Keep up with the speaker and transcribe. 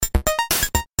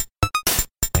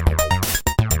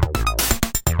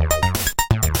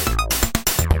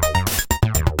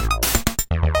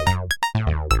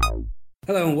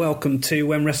Hello and welcome to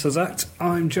When Wrestlers Act.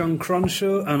 I'm John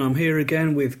Cronshaw and I'm here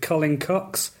again with Colin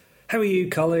Cox. How are you,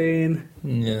 Colin?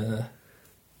 Yeah.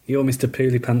 You're Mr.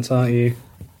 Pooley Pants, aren't you?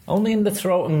 Only in the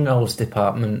throat and nose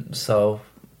department, so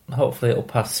hopefully it'll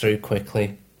pass through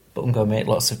quickly. But I'm going to make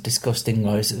lots of disgusting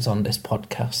noises on this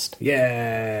podcast.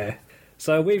 Yeah.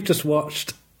 So we've just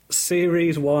watched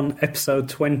Series 1, Episode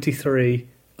 23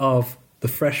 of The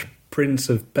Fresh Prince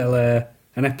of Bel-Air,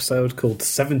 an episode called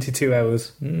 72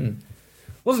 Hours.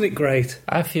 Wasn't it great?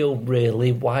 I feel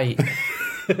really white.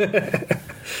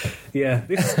 Yeah,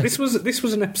 this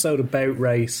was an episode about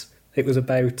race. It was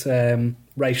about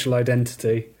racial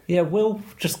identity. Yeah, Will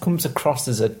just comes across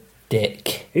as a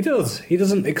dick. He does. He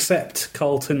doesn't accept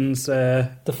Colton's...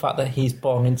 The fact that he's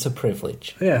born into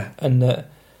privilege. Yeah. And that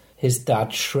his dad,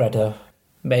 Shredder,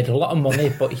 made a lot of money,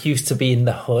 but he used to be in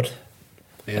the hood.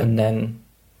 Yeah. And then,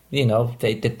 you know,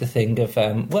 they did the thing of,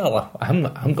 I'm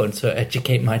going to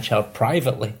educate my child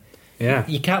privately. Yeah.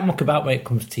 You can't muck about when it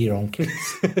comes to your own kids.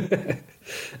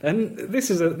 And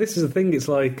this is a thing. It's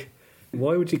like,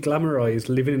 why would you glamorise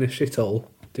living in a shithole?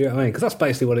 Do you know what I mean? Because that's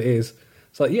basically what it is.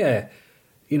 It's like, yeah,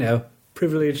 you know,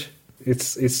 privilege.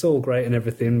 It's all great and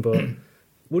everything, but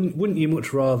wouldn't you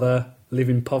much rather live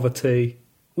in poverty?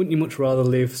 Wouldn't you much rather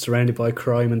live surrounded by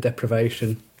crime and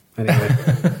deprivation? Anyway.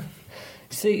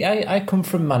 See, I come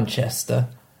from Manchester,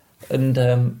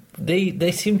 and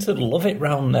they seem to love it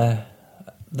round there.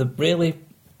 The really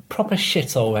proper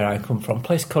shithole where I come from, a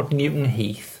place called Newton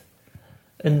Heath.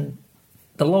 And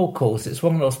the locals, it's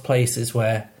one of those places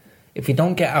where if you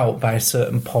don't get out by a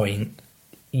certain point,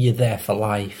 you're there for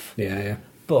life. Yeah.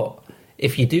 But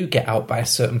if you do get out by a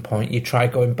certain point, you try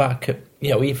going back,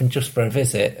 even just for a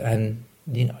visit, and,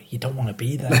 you don't want to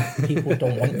be there. People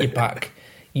don't want you back.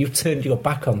 You've turned your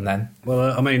back on them.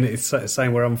 Well, I mean, it's the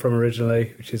same where I'm from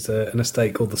originally, which is an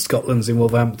estate called the Scotlands in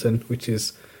Wolverhampton, which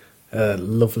is a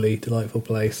lovely, delightful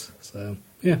place. So,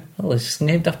 yeah. Well, it's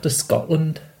named after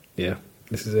Scotland. Yeah,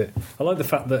 this is it. I like the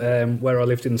fact that where I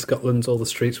lived in Scotland, all the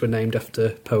streets were named after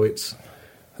poets,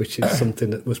 which is something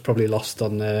that was probably lost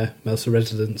on most of the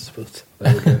residents, but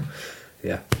there we go.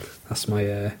 Yeah, that's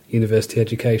my university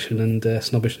education and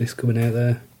snobbishness coming out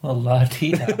there. Well,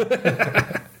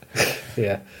 la-dee-da.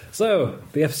 Yeah. So,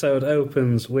 the episode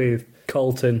opens with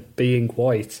Colton being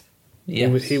white.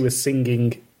 Yes. He was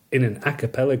singing in an a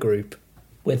cappella group.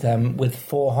 With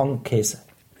four honkies.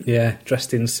 Yeah,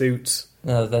 dressed in suits.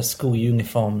 Their school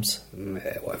uniforms.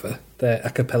 Yeah, whatever. They're a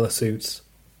cappella suits.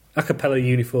 A cappella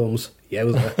uniforms. Yeah,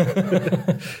 was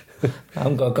there?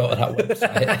 I'm going to go to that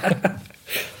website.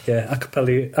 Yeah,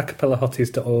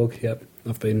 acapellahotties.org. Yep,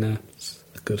 I've been there. It's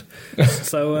good.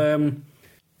 So,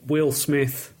 Will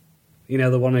Smith,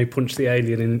 the one who punched the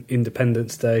alien in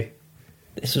Independence Day.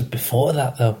 This was before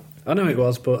that, though. I know it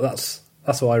was, but that's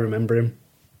how I remember him.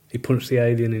 He punched the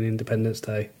alien in Independence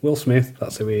Day. Will Smith,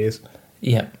 that's who he is.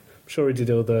 Yeah. I'm sure he did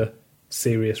other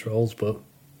serious roles, but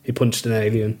he punched an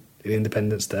alien in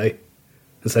Independence Day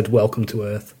and said, "Welcome to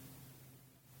Earth."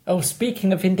 Oh,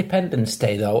 speaking of Independence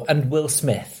Day, though, and Will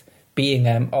Smith being,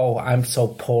 I'm so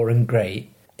poor and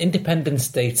great, Independence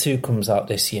Day 2 comes out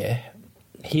this year.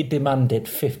 He demanded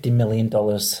 $50 million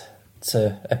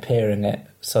to appear in it,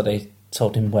 so they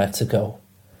told him where to go.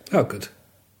 Oh, good.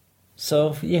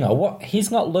 So, what? He's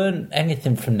not learned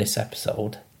anything from this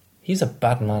episode. He's a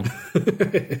bad man.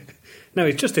 No,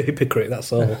 he's just a hypocrite,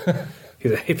 that's all.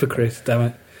 He's a hypocrite, damn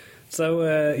it.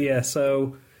 So,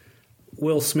 so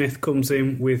Will Smith comes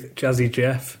in with Jazzy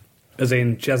Jeff, as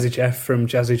in Jazzy Jeff from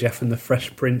Jazzy Jeff and the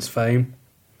Fresh Prince fame.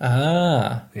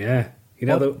 Ah. Yeah.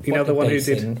 The one who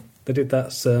did... They did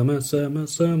that summertime.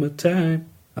 That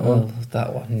one.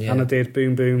 That one, yeah. Anna did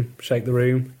Boom Boom, Shake the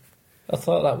Room. I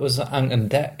thought that was Ant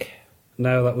and Dec.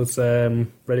 No, that was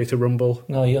Ready to Rumble.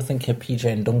 No, you're thinking of PJ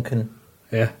and Duncan.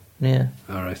 Yeah. Yeah.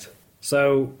 All right.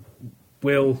 So,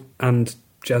 Will and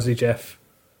Jazzy Jeff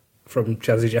from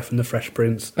Jazzy Jeff and the Fresh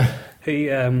Prince,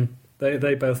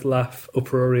 they both laugh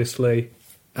uproariously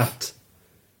at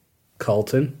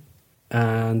Colton,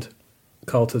 and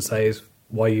Colton says,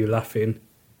 "Why are you laughing?"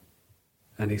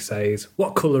 And he says,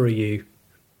 "What colour are you?"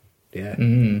 Yeah.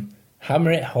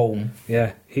 Hammer it home.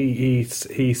 Yeah.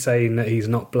 He's saying that he's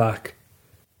not black.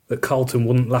 That Colton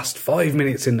wouldn't last 5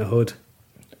 minutes in the hood.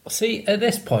 See, at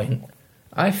this point,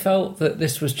 I felt that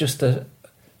this was just a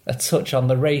touch on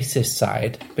the racist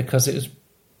side, because it was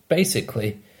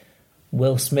basically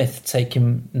Will Smith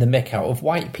taking the mick out of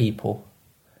white people.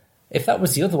 If that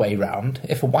was the other way round,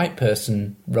 if a white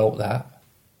person wrote that,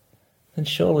 then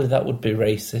surely that would be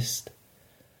racist.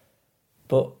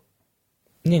 But,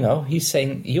 he's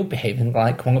saying, you're behaving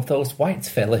like one of those white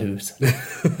fellows.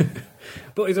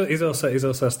 But he's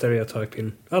also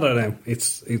stereotyping. I don't know.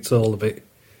 It's all a bit.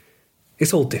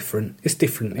 It's all different. It's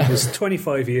different. It was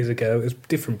 25 years ago. It was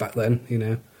different back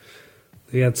then.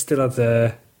 He still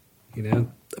had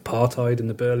apartheid and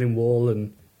the Berlin Wall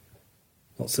and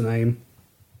what's the name?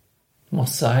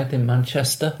 Mossad in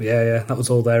Manchester. Yeah, that was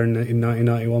all there in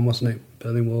 1991, wasn't it?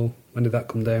 Berlin Wall. When did that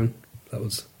come down? That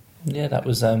was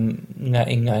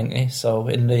 1990. So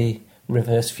in the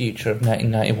reverse future of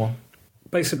 1991.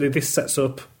 Basically, this sets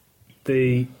up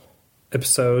the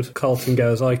episode. Carlton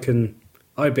goes, I'd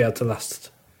be able to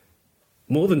last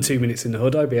more than 2 minutes in the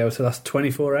hood. I'd be able to last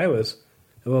 24 hours.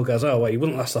 And Will goes, oh, well, you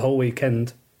wouldn't last the whole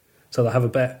weekend. So they have a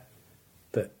bet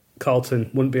that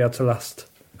Carlton wouldn't be able to last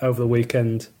over the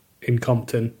weekend in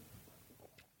Compton.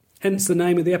 Hence the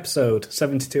name of the episode,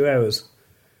 72 hours.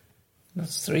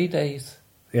 That's 3 days.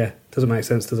 Yeah, doesn't make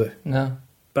sense, does it? No.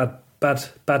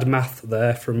 Bad math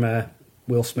there from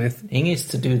Will Smith. He needs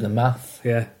to do the math.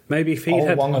 Yeah, maybe if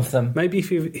one of them. Maybe if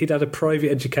he'd had a private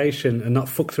education and not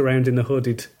fucked around in the hood,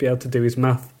 he'd be able to do his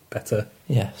math better.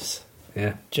 Yes.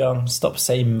 Yeah. John, stop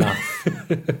saying math.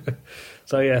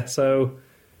 So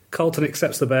Carlton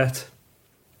accepts the bet.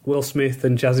 Will Smith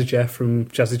and Jazzy Jeff from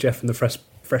Jazzy Jeff and the Fresh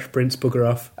Prince bugger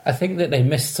off. I think that they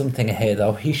missed something here,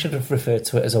 though. He should have referred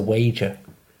to it as a wager.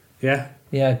 Yeah?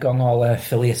 Yeah, gone all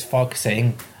Phileas Fogg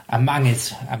saying, a man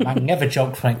never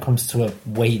jogs when it comes to a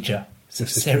wager. It's a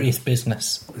serious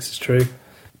business. This is true.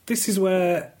 This is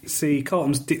where, see,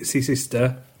 Carlton's ditzy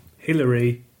sister,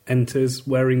 Hilary, enters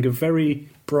wearing a very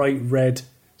bright red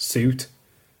suit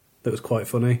that was quite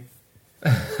funny.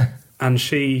 And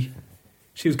she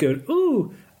was going,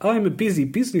 ooh, I'm a busy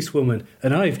businesswoman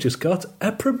and I've just got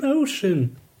a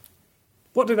promotion.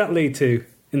 What did that lead to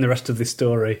in the rest of this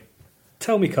story?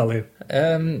 Tell me, Colin.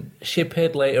 She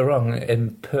appeared later on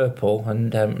in purple,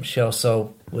 and she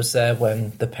also was there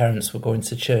when the parents were going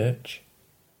to church.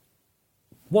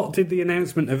 What did the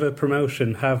announcement of her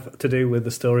promotion have to do with the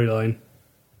storyline?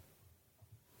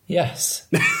 Yes.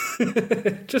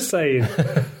 Just saying.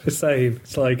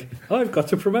 It's like, I've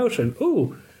got a promotion.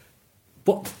 Ooh,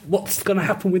 what's going to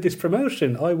happen with this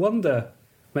promotion? I wonder.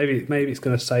 Maybe it's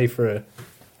going to say for a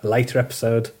later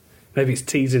episode. Maybe it's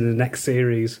teasing the next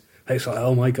series. It's like,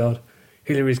 oh my god,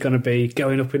 Hilary's going to be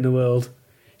going up in the world.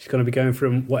 She's going to be going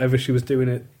from whatever she was doing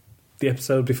at the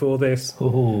episode before this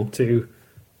to,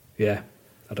 yeah,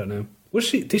 I don't know.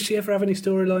 Did she ever have any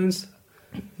storylines?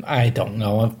 I don't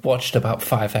know. I've watched about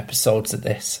 5 episodes of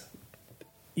this.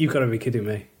 You've got to be kidding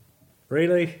me.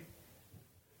 Really?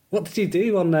 What did you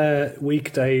do on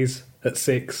weekdays at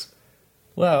 6?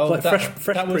 Well, like Fresh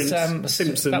Prince,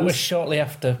 Simpsons. That was shortly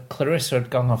after Clarissa had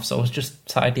gone off, so I was just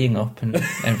tidying up and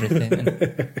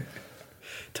everything.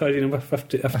 Tidying up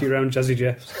after your own Jazzy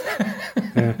Jeffs.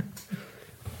 Yeah,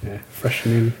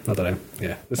 freshening. I don't know.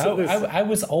 Yeah, I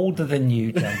was older than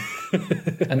you, John,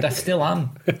 and I still am.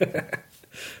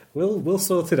 We'll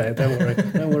sort it out. Don't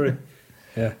worry.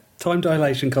 Yeah, time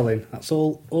dilation, Colin. That's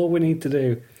all we need to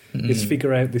do is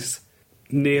figure out this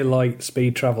near light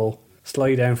speed travel. Slow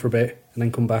you down for a bit and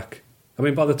then come back. I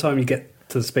mean, by the time you get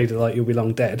to the speed of light, you'll be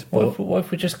long dead. But what if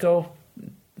we just go?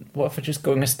 What if we just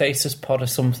go in a stasis pod or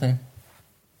something?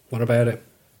 What about it?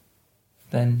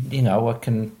 Then I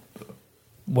can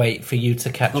wait for you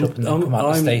to catch up and then come out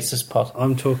of the stasis pod.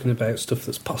 I'm talking about stuff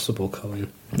that's possible,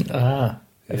 Colin.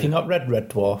 Have you not read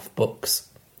Red Dwarf books?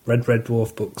 Red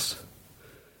Dwarf books.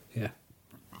 Yeah.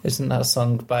 Isn't that a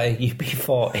song by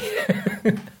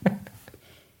UB40?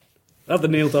 Oh, the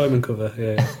Neil Diamond cover,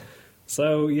 yeah.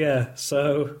 So, what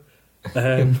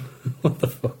the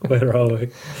fuck, where are we?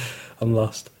 I'm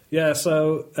lost. Yeah,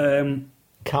 so...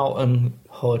 Carlton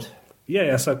Hood.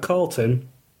 Yeah, so Carlton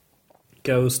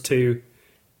goes to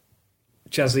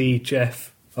Jazzy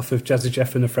Jeff, off of Jazzy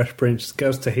Jeff and the Fresh Prince,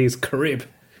 goes to his crib.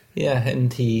 Yeah,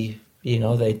 and he,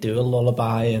 they do a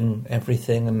lullaby and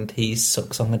everything, and he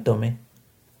sucks on a dummy.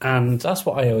 And that's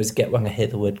what I always get when I hear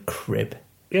the word crib.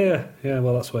 Yeah,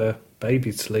 well, that's where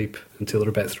babies sleep until they're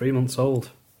about 3 months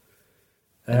old.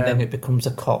 And then it becomes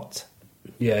a cot.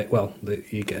 Yeah, well,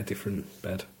 you get a different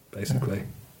bed, basically.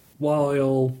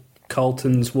 While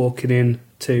Carlton's walking in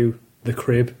to the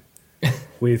crib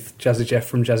with Jazzy Jeff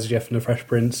from Jazzy Jeff and the Fresh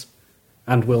Prince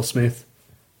and Will Smith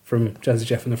from Jazzy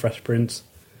Jeff and the Fresh Prince,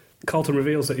 Carlton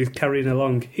reveals that he's carrying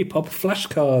along hip-hop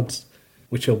flashcards,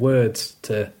 which are words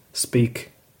to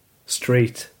speak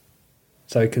street,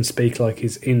 so he can speak like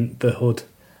he's in the hood.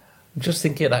 I'm just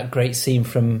thinking of that great scene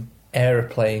from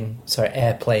Airplane,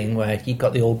 where you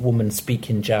got the old woman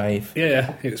speaking jive.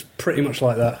 Yeah, it was pretty much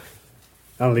like that.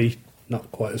 Only not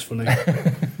quite as funny.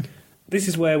 this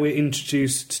is where we're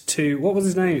introduced to, what was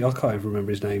his name? I can't even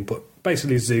remember his name, but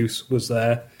basically Zeus was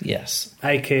there, Yes.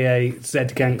 aka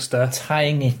Zed Gangster,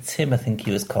 Tiny Tim, I think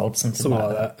he was called, something like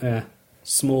that. Yeah,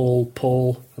 Small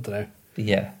Paul. I don't know.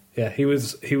 Yeah. Yeah, he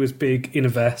was big in a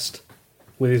vest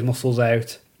with his muscles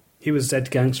out. He was Zed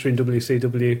Gangster in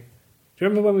WCW. Do you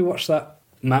remember when we watched that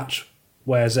match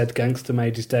where Zed Gangster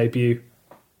made his debut?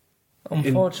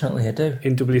 Unfortunately, I do.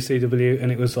 In WCW,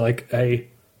 and it was like a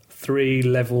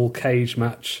 3-level cage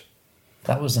match.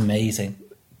 That was amazing.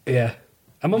 Yeah.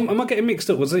 Am I getting mixed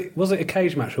up? Was it a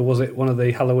cage match or was it one of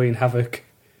the Halloween Havoc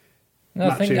No,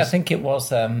 matches? I think it was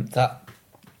that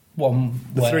one.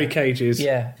 The 3 cages.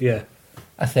 Yeah. Yeah.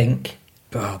 I think.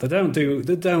 Oh, they don't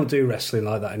do wrestling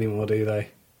like that anymore, do they?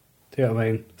 Do you know what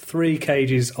I mean? 3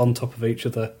 cages on top of each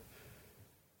other.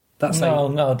 That's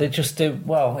No, they just do.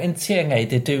 Well, in TNA,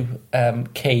 they do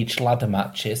cage ladder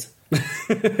matches.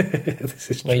 This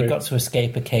is where true. you've got to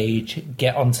escape a cage,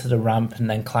 get onto the ramp, and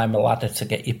then climb a ladder to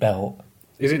get your belt.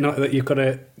 Is it not that you've got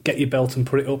to get your belt and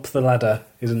put it up the ladder?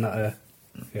 Isn't that a...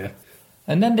 Yeah.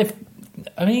 And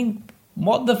then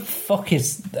what the fuck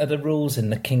are the rules in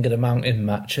the King of the Mountain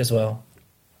match as well?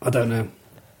 I don't know.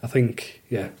 I think,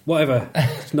 yeah, whatever.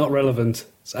 It's not relevant.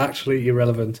 It's actually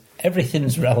irrelevant.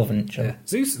 Everything's relevant, John. Yeah.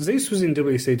 Zeus was in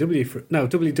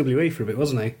WWE for a bit,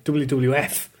 wasn't he?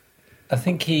 WWF. I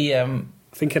think he... I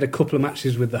think he had a couple of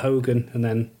matches with the Hogan and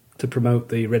then to promote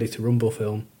the Ready to Rumble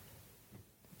film.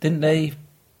 Didn't they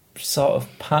sort of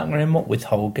partner him up with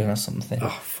Hogan or something?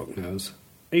 Oh, fuck knows.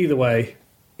 Either way,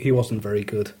 he wasn't very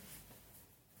good.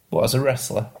 What, as a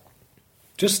wrestler?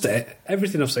 Just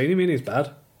everything I've seen him in is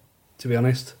bad, to be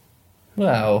honest.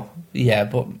 Well, yeah,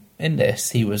 but in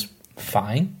this, he was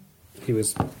fine. He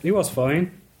was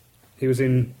fine. He was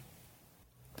in...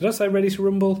 Did I say Ready to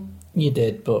Rumble? You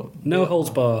did, but... No Holds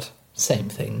Barred. Same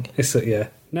thing. Yeah.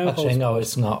 No Actually, Holds no,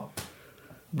 it's not.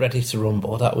 Ready to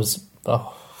Rumble, that was...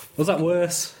 Oh. Was that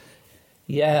worse?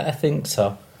 Yeah, I think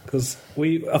so. Because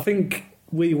I think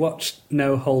we watched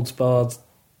No Holds Barred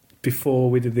before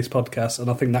we did this podcast, and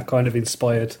I think that kind of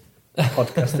inspired the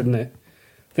podcast, didn't it?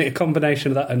 I think a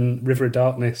combination of that and River of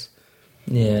Darkness.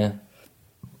 Yeah.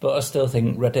 But I still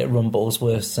think Ready to Rumble's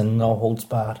worse than No Holds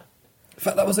Barred. In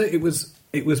fact, that was it.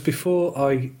 It was before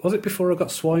I... Was it before I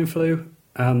got swine flu?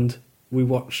 And we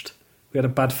had a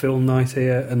bad film night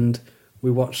here, and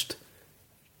we watched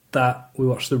that. We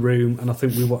watched The Room, and I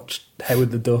think we watched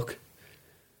Howard the Duck.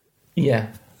 Yeah.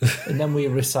 And then we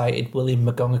recited William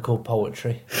McGonagall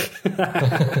poetry.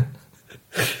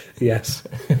 Yes.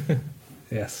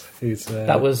 Yes.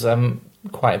 That was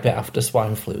quite a bit after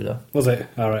swine flu, though. Was it?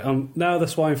 All right. No, the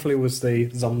swine flu was the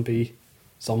zombie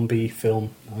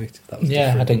film night. That was Yeah,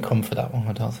 different. I didn't come for that one,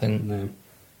 I don't think. No.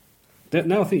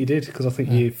 No, I think you did, because I think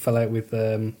you fell out with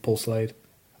Paul Slade.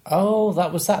 Oh,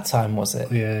 that was that time, was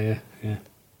it? Yeah.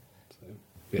 So,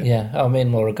 Yeah, me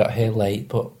and Laura got here late,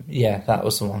 but yeah, that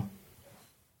was the one.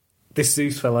 This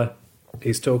Zeus fella,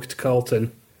 he's talking to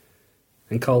Carlton,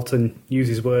 and Carlton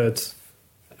uses words,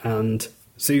 and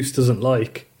Zeus doesn't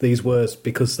like these words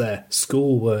because they're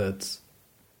school words.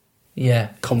 Yeah.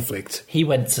 Conflict. He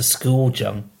went to school,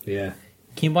 John. Yeah.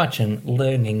 Can you imagine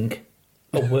learning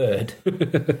a word?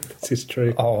 This is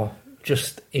true. Or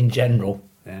just in general?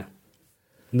 Yeah.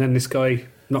 And then this guy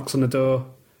knocks on the door,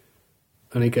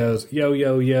 and he goes, "Yo,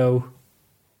 yo, yo,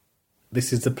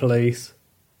 this is the police.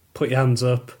 Put your hands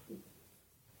up.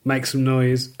 Make some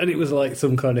noise." And it was like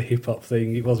some kind of hip-hop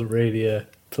thing. It wasn't really a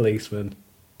policeman.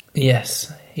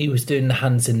 Yes, he was doing the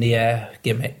hands in the air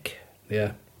gimmick.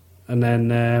 Yeah. And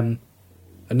then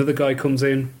another guy comes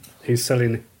in. He's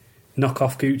selling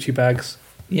knockoff Gucci bags.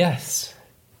 Yes.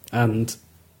 And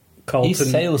Carlton...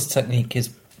 His sales technique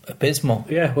is abysmal.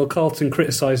 Yeah, well, Carlton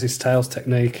criticised his sales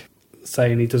technique,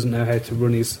 saying he doesn't know how to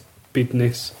run his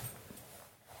business.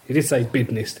 He did say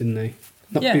business, didn't he?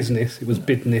 Not business, it was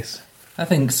business. I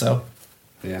think so.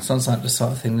 Yeah. Sounds like the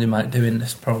sort of thing they might do in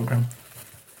this programme.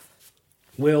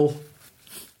 Will,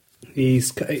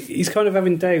 he's kind of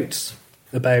having doubts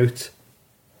about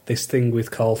this thing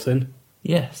with Carlton.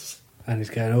 Yes. And he's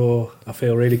going, "Oh, I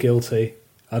feel really guilty.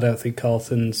 I don't think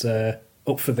Carlton's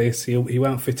up for this. He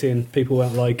won't fit in. People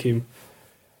won't like him."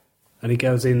 And he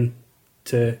goes in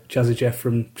to Jazzy Jeff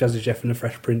from Jazzy Jeff and the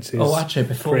Fresh Prince's Oh, actually,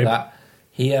 before crib. that,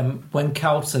 he when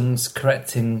Carlton's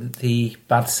correcting the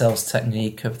bad sales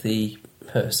technique of the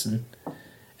person,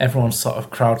 everyone sort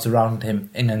of crowds around him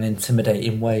in an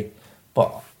intimidating way.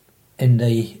 But in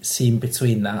the scene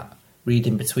between that,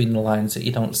 reading between the lines that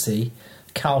you don't see,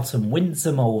 Carlton wins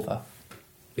them over.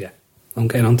 Yeah, I'm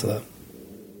getting onto that.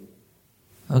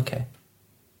 Okay.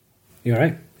 You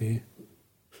alright? Yeah.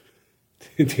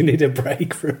 Do you need a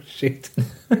break from shit?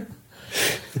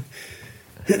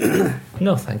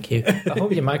 No, thank you. I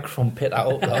hope your microphone picked that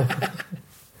up, though.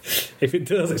 If it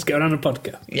does, it's going on a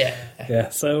podcast. Yeah. Yeah,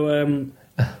 so...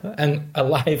 And a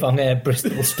live on air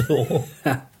Bristol stool.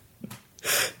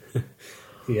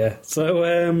 yeah, so...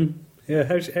 yeah,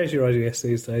 how's your IGS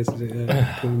these days? Is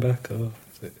it coming back, or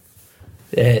is it...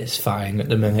 Yeah, it's fine at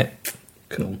the minute.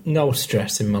 Cool. No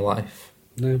stress in my life.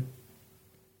 No?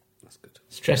 That's good.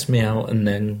 Stress me out and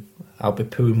then I'll be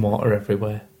pooing water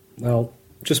everywhere. Well,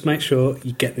 just make sure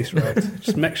you get this right.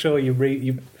 Just make sure you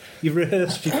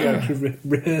rehearsed your jokes,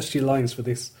 rehearsed your lines for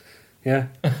this. Yeah?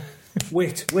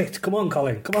 Wait, come on,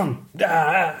 Colin, come on.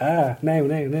 No.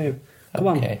 Come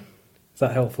on. Okay. Is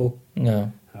that helpful?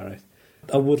 No. All right.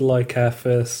 I would like our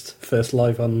first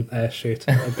live on air shit.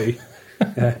 That'd be...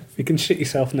 if you can shit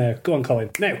yourself now. Go on,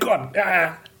 Colin. No, go on.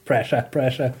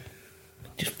 Pressure.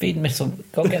 Just feed me some...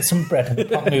 Go get some bread and a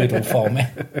pot noodle for me.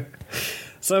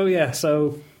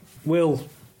 So Will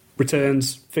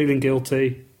returns feeling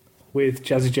guilty with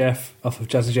Jazzy Jeff off of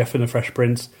Jazzy Jeff and the Fresh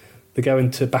Prince. They go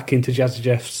back into Jazzy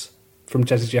Jeff's... From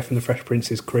Jazzy Jeff and the Fresh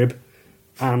Prince's crib.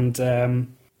 And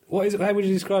what is it? How would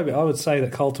you describe it? I would say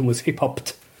that Carlton was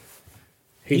hip-hopped.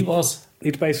 He was.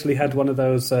 He'd basically had one of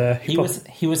those... He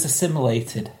was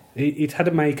assimilated. He'd had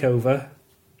a makeover,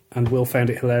 and Will found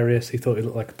it hilarious. He thought he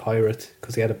looked like a pirate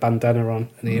because he had a bandana on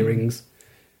and earrings,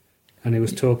 and he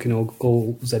was talking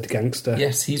all Zed gangster.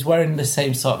 Yes, he's wearing the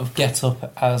same sort of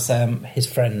get-up as his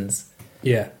friends.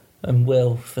 Yeah. And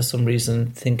Will, for some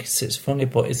reason, thinks it's funny,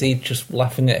 but is he just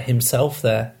laughing at himself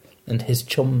there and his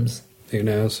chums? Who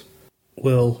knows?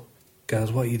 Will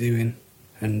goes, "What are you doing?"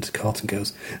 And Carlton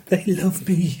goes, "They love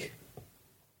me."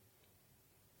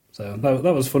 So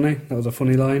that was funny. That was a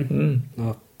funny line.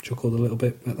 I chuckled a little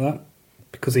bit at that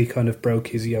because he kind of broke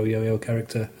his yo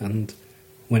character and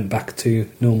went back to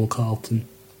normal Carlton.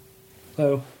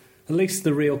 So at least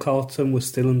the real Carlton was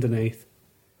still underneath.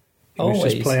 It was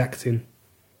just play acting.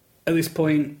 At this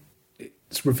point,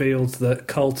 it's revealed that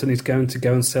Carlton is going to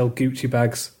go and sell Gucci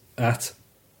bags at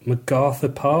MacArthur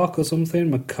Park or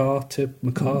something. McCarthy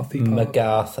Park.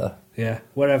 MacArthur. Yeah,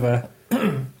 wherever.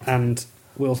 And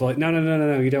Will's like, no,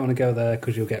 you don't want to go there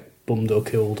because you'll get bummed or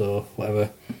killed or whatever.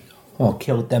 Or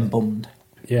killed then bummed.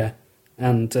 Yeah.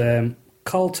 And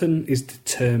Carlton is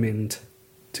determined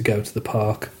to go to the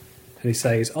park. And he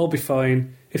says, "I'll be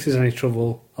fine. If there's any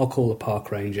trouble, I'll call the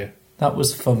park ranger." That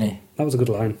was funny. That was a good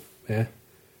line, yeah.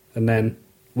 And then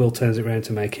Will turns it around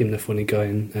to make him the funny guy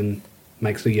and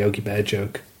makes a Yogi Bear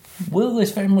joke. Will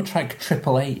is very much like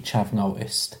Triple H, I've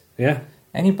noticed. Yeah.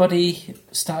 Anybody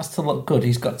starts to look good,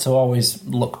 he's got to always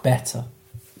look better.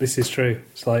 This is true.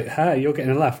 It's like, "Hey, you're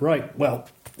getting a laugh. Right, well,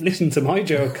 listen to my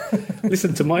joke.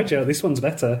 Listen to my joke. This one's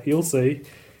better. You'll see.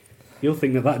 You'll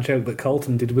think that joke that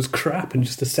Carlton did was crap and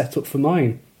just a setup for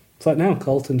mine." It's like, no,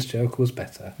 Carlton's joke was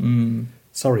better.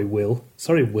 Sorry, Will.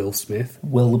 Sorry, Will Smith.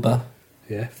 Wilbur.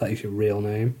 Yeah, if that is your real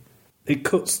name. It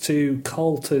cuts to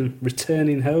Carlton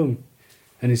returning home,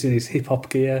 and he's in his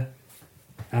hip-hop gear,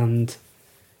 and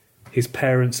his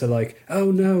parents are like,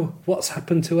 "Oh no, what's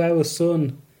happened to our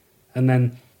son?" And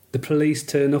then the police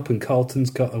turn up and Carlton's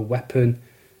got a weapon,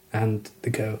 and they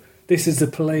go, "This is the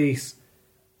police.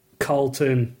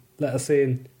 Carlton, let us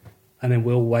in." And then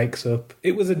Will wakes up.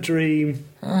 It was a dream.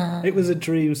 It was a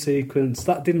dream sequence.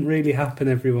 That didn't really happen,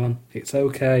 everyone. It's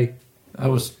okay. I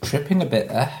was tripping a bit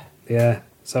there. Yeah.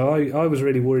 So I was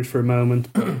really worried for a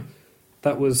moment, but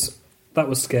that was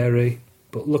scary.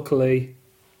 But luckily,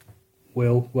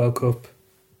 Will woke up,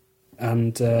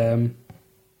 and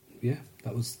yeah,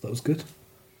 that was good.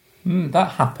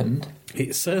 That happened.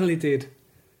 It certainly did.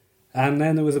 And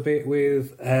then there was a bit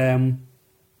with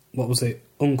what was it,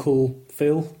 Uncle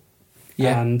Phil,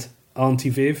 and Auntie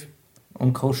Viv,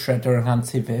 Uncle Shredder and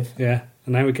Auntie Viv. Yeah,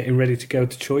 and now we're getting ready to go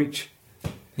to church.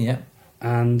 Yeah,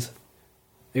 and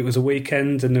it was a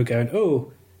weekend, and they're going,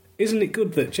 "Oh, isn't it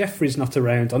good that Jeffrey's not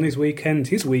around on his weekend?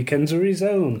 His weekends are his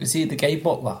own." Is he the gay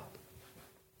butler?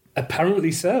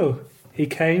 Apparently so. He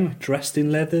came dressed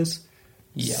in leathers,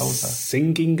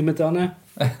 singing Madonna.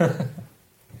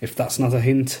 If that's not a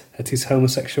hint at his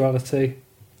homosexuality,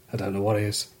 I don't know what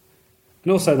is.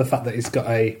 And also the fact that he's got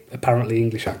a apparently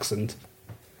English accent,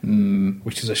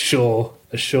 which is a sure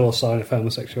sign of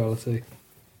homosexuality,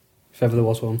 if ever there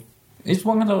was one. It's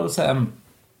one of those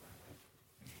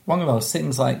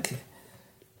things like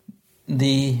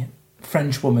the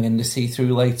French woman in the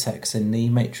see-through latex in the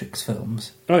Matrix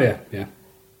films. Oh yeah, yeah.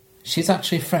 She's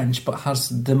actually French, but has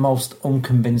the most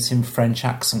unconvincing French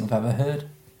accent I've ever heard.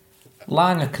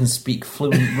 Lana can speak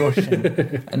fluent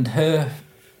Russian, and her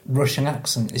Russian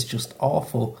accent is just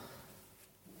awful.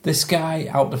 This guy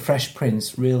out the Fresh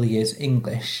Prince really is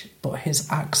English, but his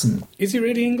accent, Is he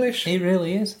really English? he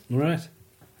really is. Right.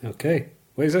 Okay.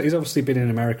 Well, he's obviously been in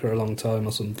America a long time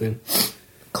or something.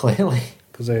 Clearly.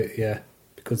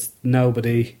 Because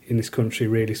nobody in this country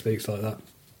really speaks like that.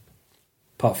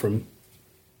 Apart from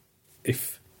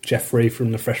if Jeffrey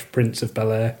from the Fresh Prince of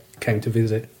Bel-Air came to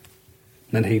visit,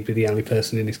 then he'd be the only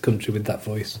person in this country with that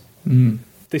voice. Mm.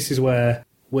 This is where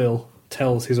Will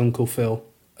tells his Uncle Phil,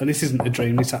 and this isn't a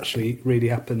dream, this actually really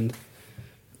happened,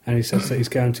 and he says that he's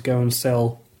going to go and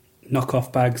sell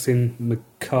knockoff bags in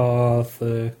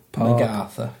MacArthur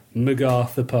Park.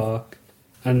 MacArthur Park.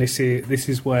 And this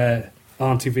is where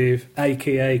Auntie Viv,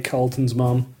 a.k.a. Carlton's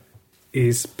mum,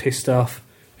 is pissed off.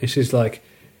 And she's like,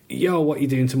 yo, what you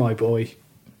doing to my boy?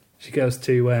 She goes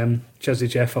to Jazzy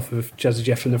Jeff off of Jazzy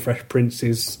Jeff and the Fresh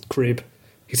Prince's crib,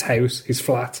 his house, his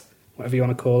flat, whatever you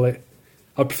want to call it.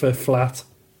 I prefer flat,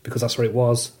 because that's where it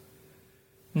was.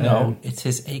 No, it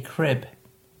is a crib.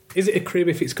 Is it a crib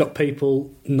if it's got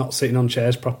people not sitting on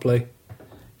chairs properly?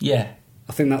 Yeah.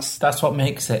 I think that's what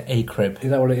makes it a crib. Is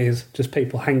that what it is? Just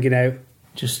people hanging out?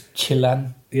 Just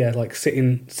chilling. Yeah, like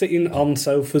sitting on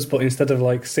sofas, but instead of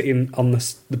like sitting on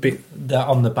the bit...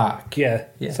 On the back. Yeah,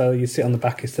 so you sit on the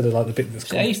back instead of like the bit that's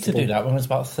See, I used to do that when I was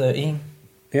about 13.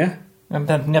 Yeah? And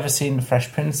I'd never seen The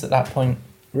Fresh Prince at that point.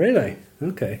 Really?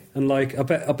 Okay. And like, I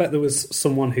bet there was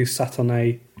someone who sat on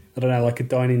a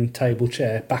dining table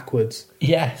chair backwards.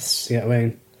 Yes. You know what I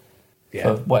mean? Yeah.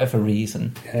 For whatever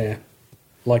reason. Yeah.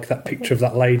 Like that picture of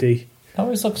that lady. That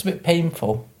always looks a bit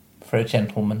painful for a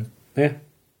gentleman. Yeah.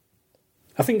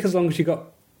 I think as long as you got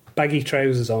baggy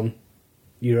trousers on,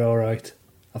 you're all right.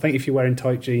 I think if you're wearing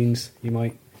tight jeans, you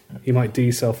might do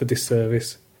yourself a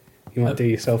disservice. You might do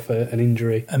yourself an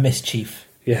injury. A mischief.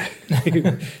 Yeah.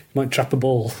 You might trap a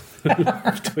ball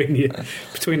between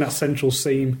that central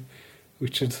seam,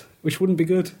 which wouldn't be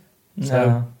good. No,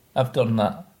 So, I've done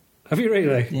that. have you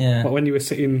really? Yeah. What, when you were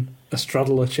sitting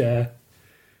astraddle a chair?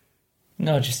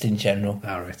 No, just in general.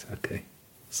 All right, okay.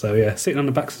 So yeah, sitting on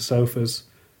the backs of sofas,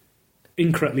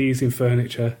 incorrectly using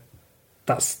furniture.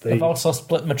 That's the I've also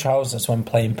split my trousers when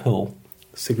playing pool.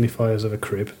 signifiers of a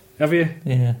crib. Have you?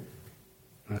 Yeah.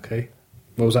 Okay.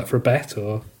 What was that, for a bet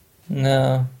or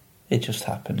No, it just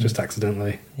happened. just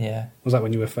accidentally? Yeah. Was that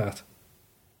when you were fat?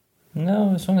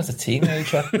 No, as long as a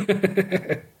teenager.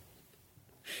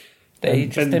 They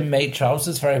just didn't make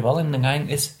trousers very well in the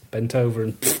 90s. Bent over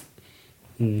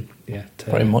and... yeah.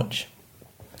 Pretty much.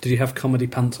 Did you have comedy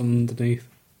pants on underneath?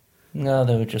 No,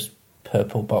 they were just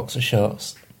purple boxer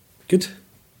shorts. Good.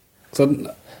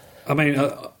 So, I mean,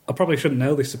 I probably shouldn't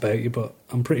know this about you, but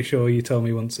I'm pretty sure you told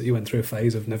me once that you went through a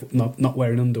phase of not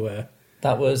wearing underwear.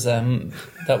 That was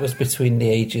between the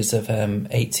ages of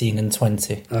 18 and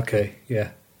 20. Okay, yeah.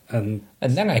 And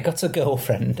then I got a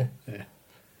girlfriend. Yeah.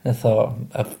 I thought,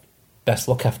 I'd best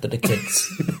look after the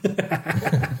kids.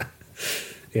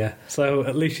 Yeah, so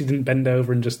at least you didn't bend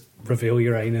over and just reveal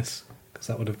your anus, because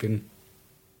that would have been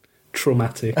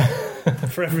traumatic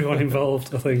for everyone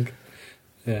involved, I think.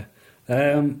 Yeah.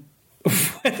 Where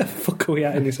the fuck are we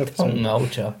at in this Oh episode? no,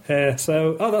 Joe.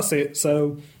 That's it.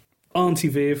 So, Auntie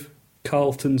Viv,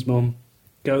 Carlton's mum,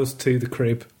 goes to the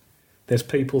crib. There's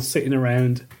people sitting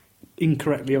around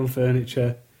incorrectly on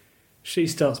furniture. She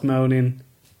starts moaning,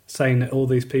 saying that all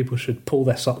these people should pull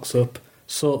their socks up,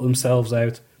 sort themselves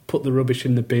out, put the rubbish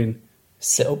in the bin.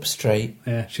 Sit up straight.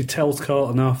 Yeah, she tells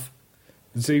Carlton off.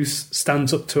 Zeus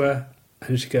stands up to her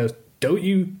and she goes, Don't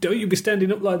you be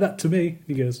standing up like that to me.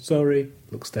 He goes, sorry,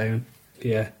 looks down.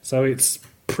 Yeah, so it's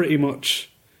pretty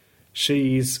much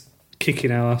she's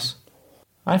kicking ass.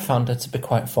 I found her to be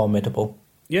quite formidable.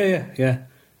 Yeah.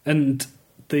 And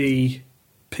the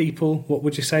people, what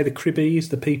would you say, the cribbies,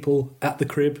 the people at the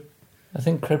crib? I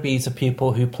think cribbies are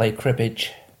people who play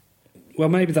cribbage. Well,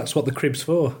 maybe that's what the crib's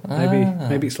for.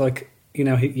 Maybe it's like, you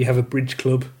have a bridge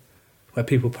club where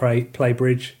people play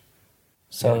bridge.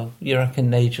 So you reckon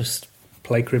they just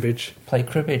Play cribbage. play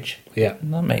cribbage? Yeah.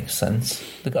 That makes sense.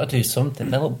 They've got to do something.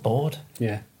 They look bored.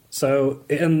 Yeah. So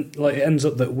it ends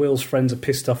up that Will's friends are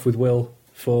pissed off with Will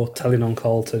for telling on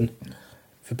Carlton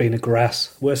for being a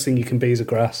grass. Worst thing you can be is a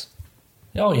grass.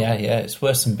 Oh, yeah. It's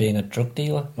worse than being a drug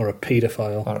dealer. Or a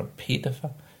paedophile. Or a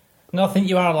paedophile. No, I think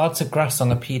you are allowed to grass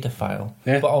on a paedophile.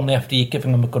 Yeah. But only after you're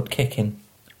giving them a good kicking.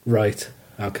 Right.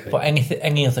 Okay. But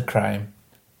any other crime,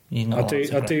 you're not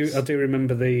allowed to grass. I do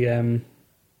remember the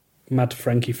Mad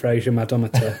Frankie Fraser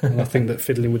Madometer, and I think that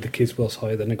fiddling with the kids was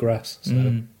higher than a grass.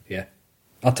 So yeah,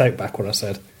 I'll take back what I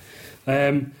said.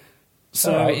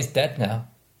 So Alright, he's dead now.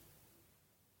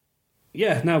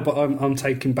 Yeah, no, but I'm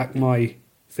taking back my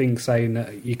thing saying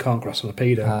that you can't grass on a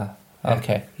pedo.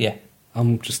 Okay, yeah.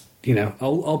 I'm just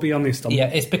I'll be honest.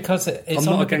 It's because it's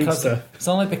I'm only not a because gangster. it's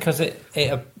only because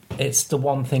it's the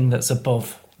one thing that's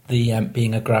above the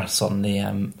being a grass on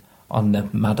the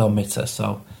madometer.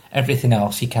 So everything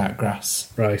else you can't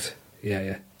grass. Right.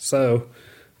 Yeah. So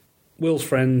Will's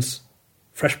friends,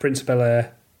 Fresh Prince of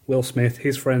Bel-Air, Will Smith,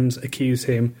 his friends accuse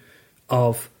him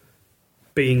of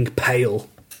being pale.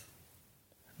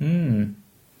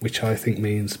 Which I think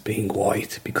means being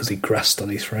white because he grassed on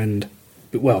his friend.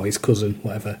 Well, his cousin,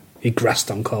 whatever. He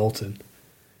grassed on Carlton.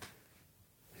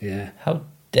 Yeah. How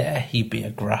dare he be a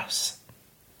grass?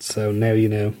 So now you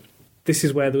know. This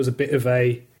is where there was a bit of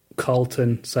a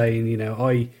Carlton saying,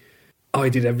 I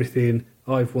did everything,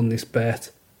 I've won this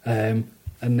bet, and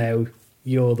now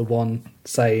you're the one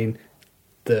saying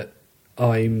that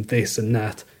I'm this and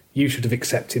that. You should have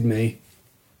accepted me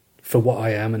for what I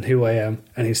am and who I am,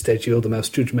 and instead you're the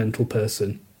most judgmental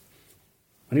person.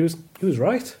 And he was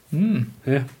right.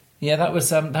 Yeah. Yeah, that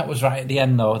was right at the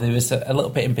end though. There was a little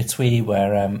bit in between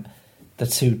where the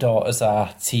two daughters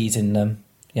are teasing them.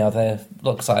 They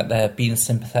looks like they're being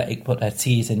sympathetic, but they're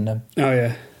teasing them.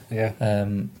 Oh yeah.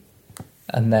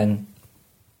 And then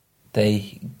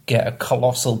they get a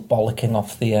colossal bollocking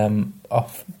off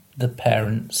the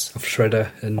parents Of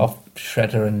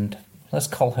Shredder and let's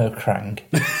call her Krang.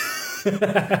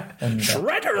 And,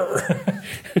 Shredder.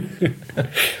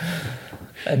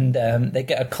 And they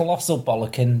get a colossal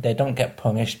bollocking. They don't get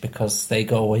punished because they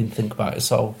go away and think about it.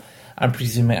 So I'm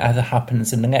presuming it either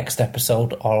happens in the next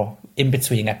episode or in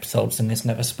between episodes and is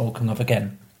never spoken of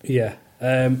again. Yeah.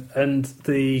 And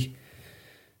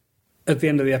at the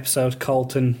end of the episode,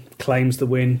 Carlton claims the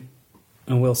win,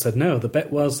 and Will said, "No, the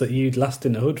bet was that you'd last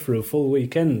in the hood for a full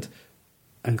weekend."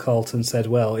 And Carlton said,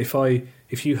 "Well,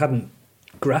 if you hadn't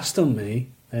grassed on me,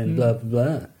 then blah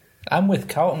blah blah." I'm with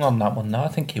Carlton on that one now. I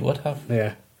think he would have.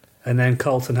 Yeah. And then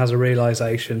Carlton has a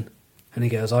realisation, and he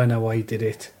goes, "I know why you did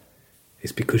it.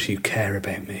 It's because you care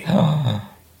about me.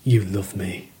 You love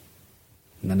me."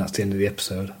 And then that's the end of the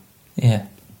episode. Yeah.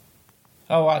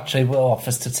 Oh, actually, Will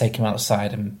offers to take him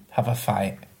outside and have a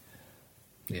fight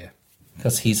Yeah.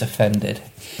 because he's offended.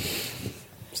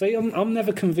 See, I'm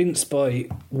never convinced by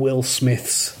Will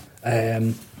Smith's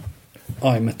I'm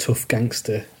a tough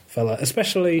gangster fella,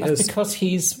 especially That's because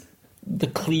he's the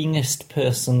cleanest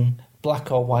person,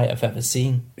 black or white, I've ever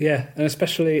seen. Yeah, and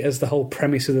especially as the whole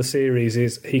premise of the series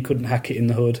is he couldn't hack it in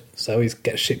the hood, so he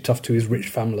gets shipped off to his rich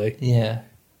family. Yeah.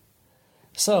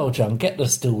 So, John, get the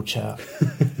stool chart.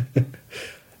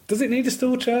 Does it need a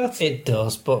stool chart? It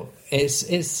does, but it's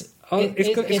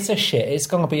a shit. It's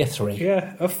going to be a 3.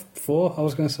 Yeah, a 4, I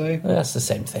was going to say. That's the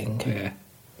same thing. Yeah.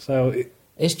 So,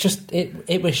 It's just,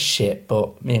 it was shit,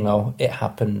 but, it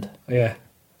happened. yeah,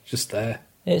 just there.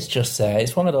 It's just there.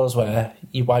 It's one of those where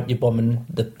you wipe your bum and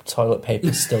the toilet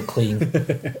paper's still clean.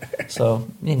 So,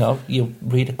 you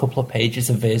read a couple of pages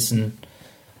of this and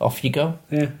off you go.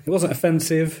 Yeah, it wasn't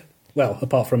offensive. Well,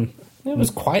 apart from It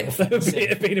was quite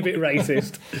offensive. being a bit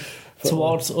racist.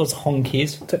 Towards us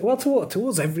honkies.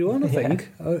 Towards everyone, I think.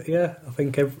 I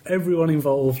think everyone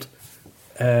involved.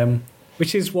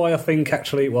 Which is why I think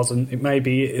actually it wasn't. It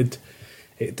maybe it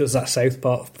does that South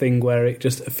Park thing where it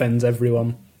just offends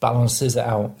everyone. Balances it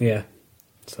out. Yeah.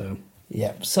 So.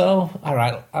 Yeah. So all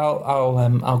right,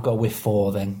 I'll go with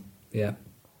 4 then. Yeah.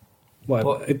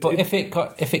 Well, But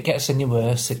if it gets any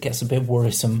worse, it gets a bit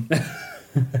worrisome.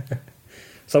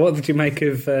 So what did you make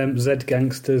of Zed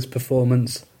Gangster's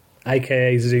performance,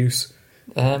 aka Zeus?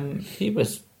 He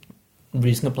was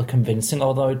reasonably convincing,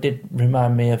 although it did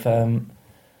remind me of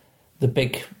the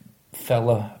big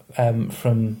fella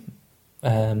from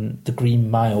the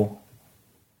Green Mile.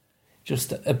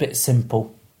 Just a bit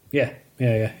simple. Yeah.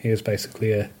 He was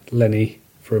basically a Lenny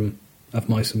from Of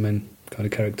Mice and Men kind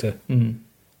of character.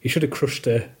 He should have crushed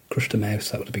a mouse.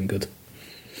 That would have been good.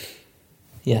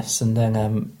 Yes, and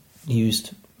then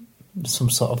used some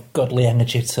sort of godly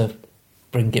energy to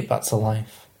bring it back to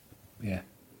life. Yeah.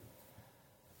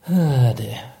 Ah,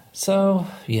 dear. So,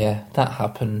 yeah, that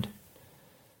happened.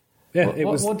 Yeah,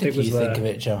 What did you think of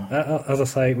it, Joe? As I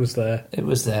say, it was there. It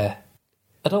was there.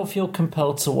 I don't feel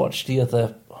compelled to watch the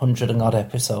other 100 and odd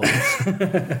episodes.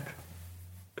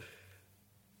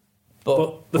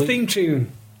 But the theme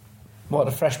tune. What,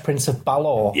 The Fresh Prince of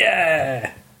Bel-Air?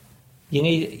 Yeah! You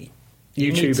need to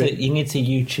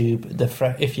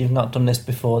YouTube, if you've not done this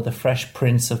before, The Fresh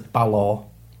Prince of Bel-Air.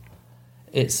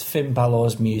 It's Finn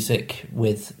Balor's music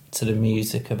to the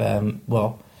music of...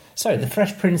 the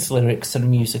Fresh Prince lyrics to the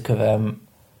music of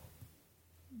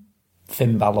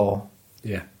Finn Balor.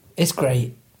 Yeah. It's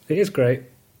great. It is great.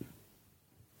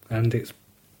 And it's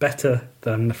better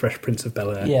than The Fresh Prince of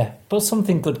Bel-Air. Yeah, but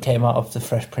something good came out of The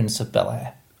Fresh Prince of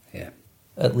Bel-Air. Yeah.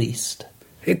 at least.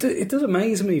 It does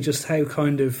amaze me just how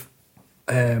kind of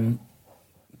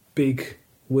big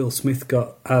Will Smith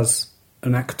got as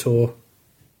an actor.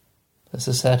 As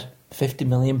I said, £50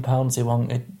 million he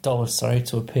wanted,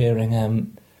 to appear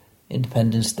in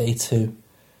Independence Day 2.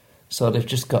 So they've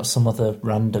just got some other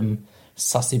random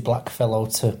sassy black fellow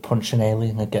to punch an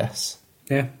alien, I guess.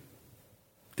 Yeah.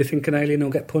 Do you think an alien will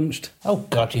get punched? Oh,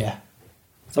 God, yeah.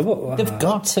 So what? They've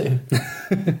got to.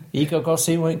 You go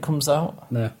see when it comes out?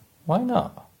 No. Why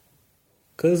not?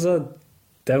 Because I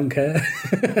don't care.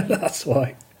 That's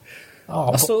why.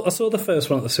 Oh, I saw the first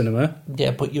one at the cinema.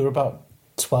 Yeah, but you were about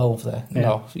 12 there. Yeah.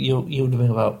 No, you would have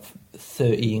been about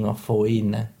 13 or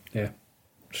 14 then. Yeah.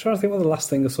 I'm trying to think what the last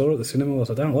thing I saw at the cinema was.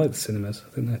 I don't like the cinemas. I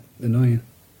think they're annoying.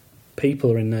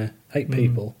 People are in there. 8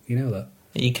 people. You know that.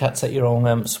 You can't take your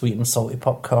own sweet and salty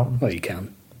popcorn. Well, you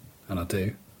can. And I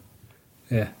do.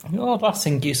 Yeah. You know, the last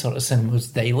thing you saw at the cinema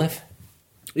was They Live.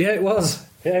 Yeah, it was.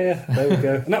 Yeah. There we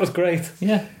go. And that was great.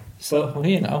 Yeah. So, well,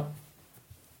 you know.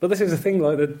 But this is the thing,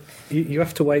 like, that you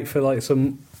have to wait for, like,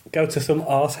 go to some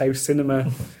art house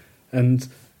cinema and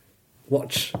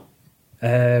watch,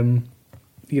 and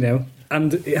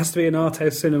it has to be an art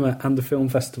house cinema and a film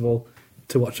festival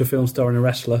to watch a film starring a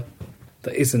wrestler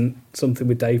that isn't something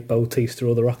with Dave Bautista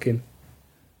or The Rock in.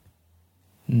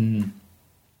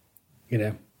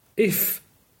 If,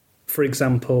 for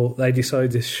example, they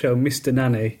decided to show Mr.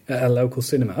 Nanny at a local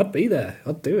cinema, I'd be there.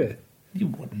 I'd do it. You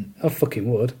wouldn't. I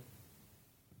fucking would.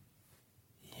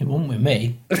 You wouldn't with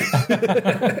me.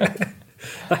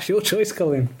 That's your choice,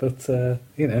 Colin. But, I'd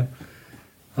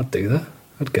do that.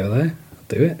 I'd go there. I'd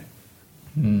do it.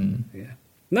 Yeah.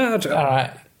 No, All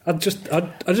right. I just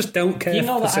don't care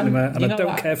for cinema, and I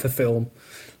don't care for film.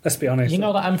 Let's be honest. You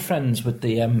know that I'm friends with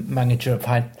the manager of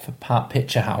Hyde Park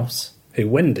Picture House. Who,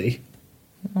 Wendy?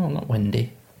 Oh, not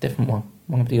Wendy. Different one.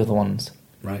 One of the other ones.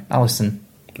 Right. Alison.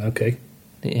 Okay.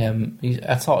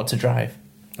 I taught her to drive.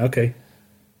 Okay.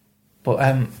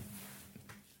 But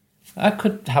I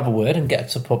could have a word and get her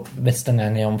to put Mr.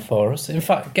 Nanny on for us. In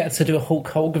fact, get her to do a Hulk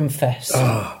Hogan fest.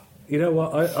 Oh, you know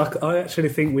what? I actually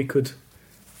think we could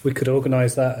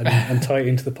organise that and tie it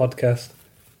into the podcast.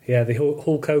 Yeah, the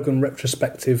Hulk Hogan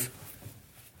retrospective.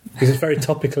 Because it's very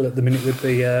topical at the minute with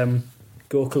the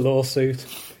Gorka lawsuit.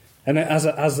 And at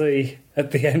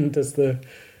the end, as the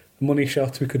money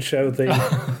shot, we could show the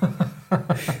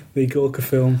the Gorka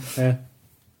film. Yeah.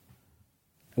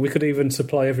 We could even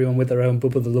supply everyone with their own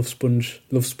Bubba the Love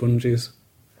Sponges.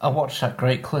 I watched that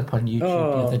great clip on YouTube the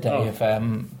other day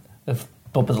of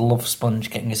Bubba the Love Sponge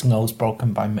getting his nose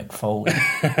broken by Mick Foley.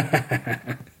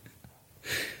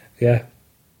 Yeah,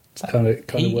 it's kind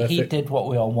of worth it. He did what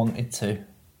we all wanted to.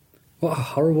 What a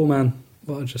horrible man!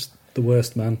 What just the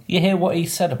worst man. You hear what he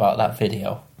said about that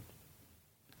video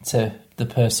to the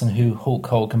person who Hulk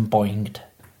Hogan boinged?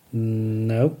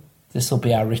 No. This will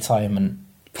be our retirement.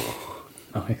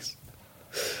 Nice.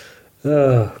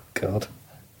 Oh, God.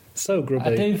 So grubby.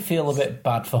 I do feel a bit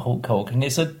bad for Hulk Hogan.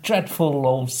 He's a dreadful,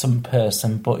 loathsome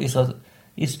person, but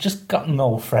he's just got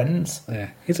no friends.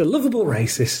 Yeah. He's a lovable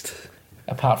racist.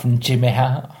 Apart from Jimmy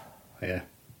Hart. Yeah.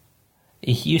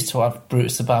 He used to have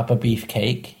Brutus the Barber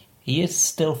Beefcake. He is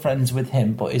still friends with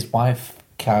him, but his wife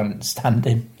can't stand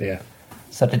him. Yeah.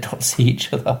 So they don't see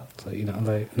each other. So you're not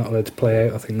allowed to play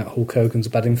out. I think that Hulk Hogan's a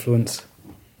bad influence.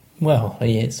 Well,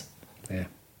 he is. Yeah.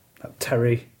 That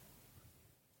Terry.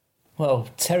 Well,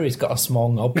 Terry's got a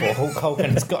small knob, but Hulk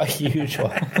Hogan's got a huge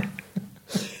one.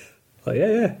 Like,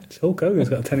 yeah. Hulk Hogan's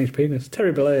got a 10-inch penis.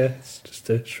 Terry Bollea, it's just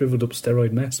a shriveled up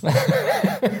steroid mess.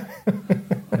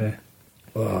 Yeah.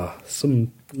 Oh,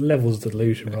 some levels of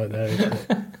delusion right there. Isn't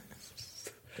it?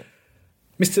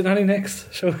 Mr. Nanny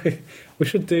next, shall we? We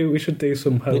should do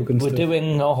some Hogan We're stuff.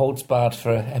 doing No Holds Barred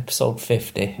for episode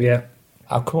 50. Yeah.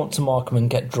 I'll come up to Morecambe and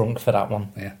get drunk for that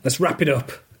one. Yeah. Let's wrap it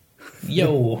up.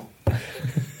 Yo!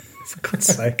 For God's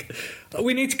sake.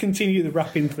 We need to continue the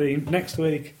rapping theme next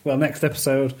week. Well, next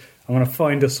episode, I'm going to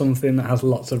find us something that has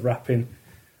lots of rapping,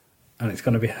 and it's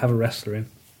going to have a wrestler in.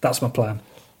 That's my plan.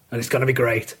 And it's going to be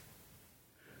great.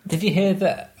 Did you hear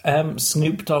that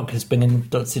Snoop Dogg has been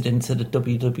inducted into the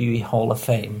WWE Hall of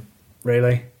Fame?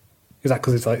 Really? Is that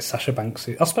because it's like Sasha Banks?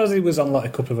 I suppose he was on like a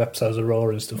couple of episodes of Raw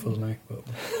and stuff, wasn't he? But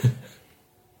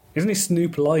isn't he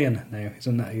Snoop Lion now?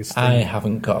 Isn't that his thing? I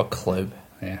haven't got a clue.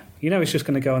 Yeah. You know he's just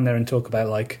going to go in there and talk about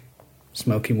like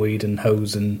smoking weed and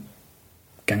hoes and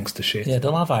gangster shit. Yeah,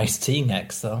 they'll have Ice-T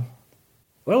next, though.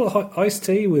 Well,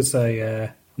 Ice-T was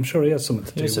a... I'm sure he has something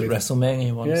to He do was with... at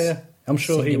WrestleMania once. Yeah. I'm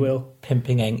sure he will.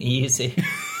 Pimping ain't easy.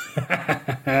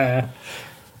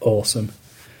 Awesome.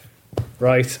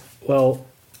 Right. Well,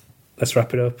 let's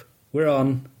wrap it up. We're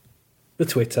on the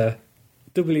Twitter,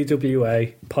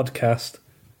 WWA podcast.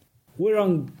 We're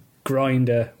on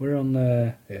Grindr. We're on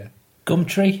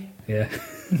Gumtree? Yeah.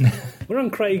 We're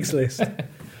on Craigslist.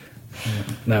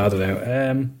 No, I don't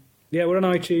know. Yeah, we're on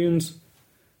iTunes.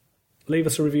 Leave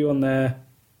us a review on there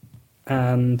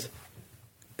and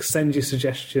send your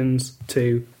suggestions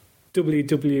to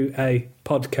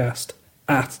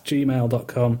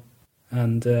wwapodcast@gmail.com.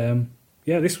 And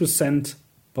this was sent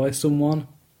by someone,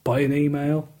 by an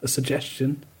email, a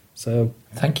suggestion. So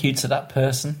thank you to that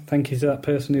person. Thank you to that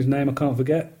person whose name I can't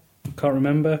forget. Can't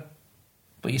remember.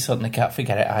 But you certainly can't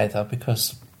forget it either,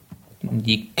 because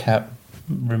you can't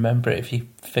remember it if you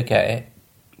forget it.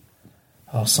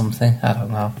 Or something. I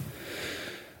don't know.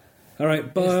 All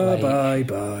right.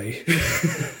 Bye.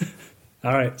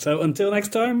 All right. So until next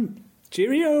time,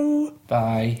 cheerio.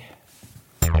 Bye.